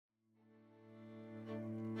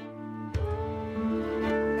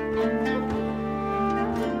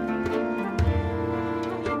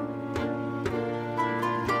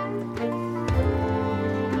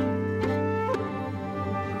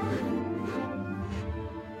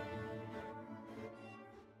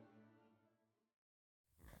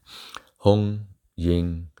Hong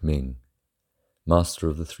Ying Ming, Master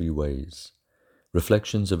of the Three Ways,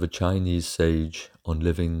 Reflections of a Chinese Sage on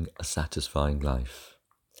Living a Satisfying Life.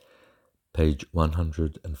 Page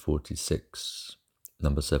 146,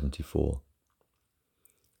 number 74.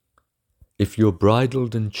 If you're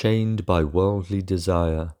bridled and chained by worldly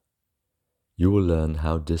desire, you will learn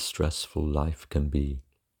how distressful life can be.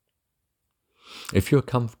 If you're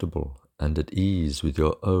comfortable and at ease with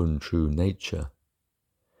your own true nature,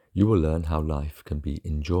 you will learn how life can be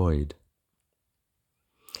enjoyed.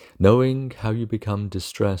 Knowing how you become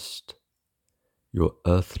distressed, your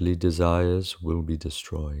earthly desires will be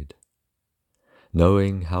destroyed.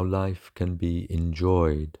 Knowing how life can be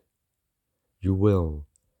enjoyed, you will,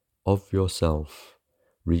 of yourself,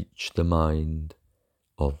 reach the mind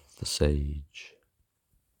of the sage.